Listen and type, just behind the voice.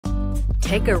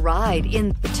Take a ride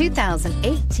in the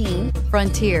 2018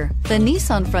 Frontier. The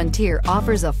Nissan Frontier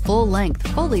offers a full-length,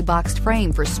 fully boxed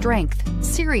frame for strength,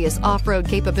 serious off-road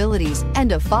capabilities,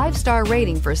 and a 5-star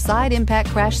rating for side impact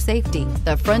crash safety.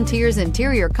 The Frontier's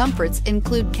interior comforts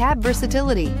include cab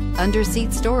versatility,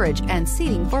 under-seat storage, and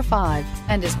seating for 5,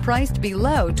 and is priced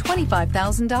below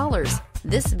 $25,000.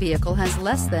 This vehicle has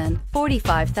less than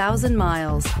 45,000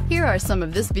 miles. Here are some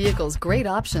of this vehicle's great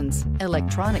options: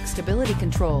 electronic stability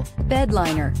control, bed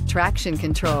liner, traction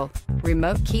control,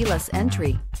 remote keyless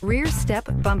entry, rear step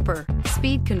bumper,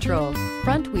 speed control,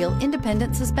 front wheel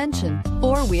independent suspension,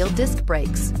 4-wheel disc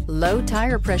brakes, low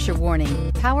tire pressure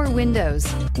warning, power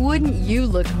windows. Wouldn't you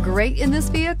look great in this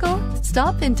vehicle?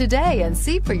 Stop in today and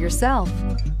see for yourself.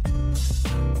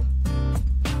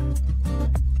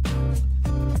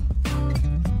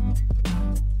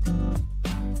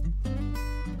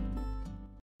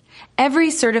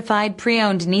 Every certified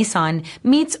pre-owned Nissan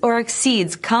meets or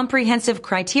exceeds comprehensive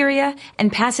criteria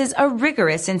and passes a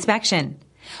rigorous inspection.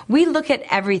 We look at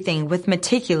everything with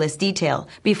meticulous detail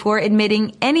before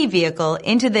admitting any vehicle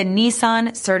into the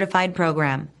Nissan Certified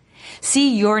Program.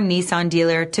 See your Nissan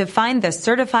dealer to find the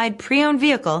certified pre-owned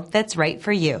vehicle that's right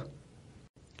for you.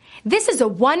 This is a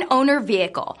one-owner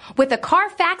vehicle with a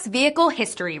Carfax Vehicle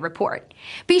History Report.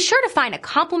 Be sure to find a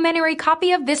complimentary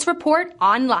copy of this report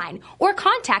online or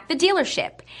contact the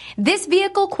dealership. This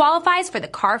vehicle qualifies for the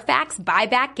Carfax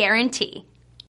Buyback Guarantee.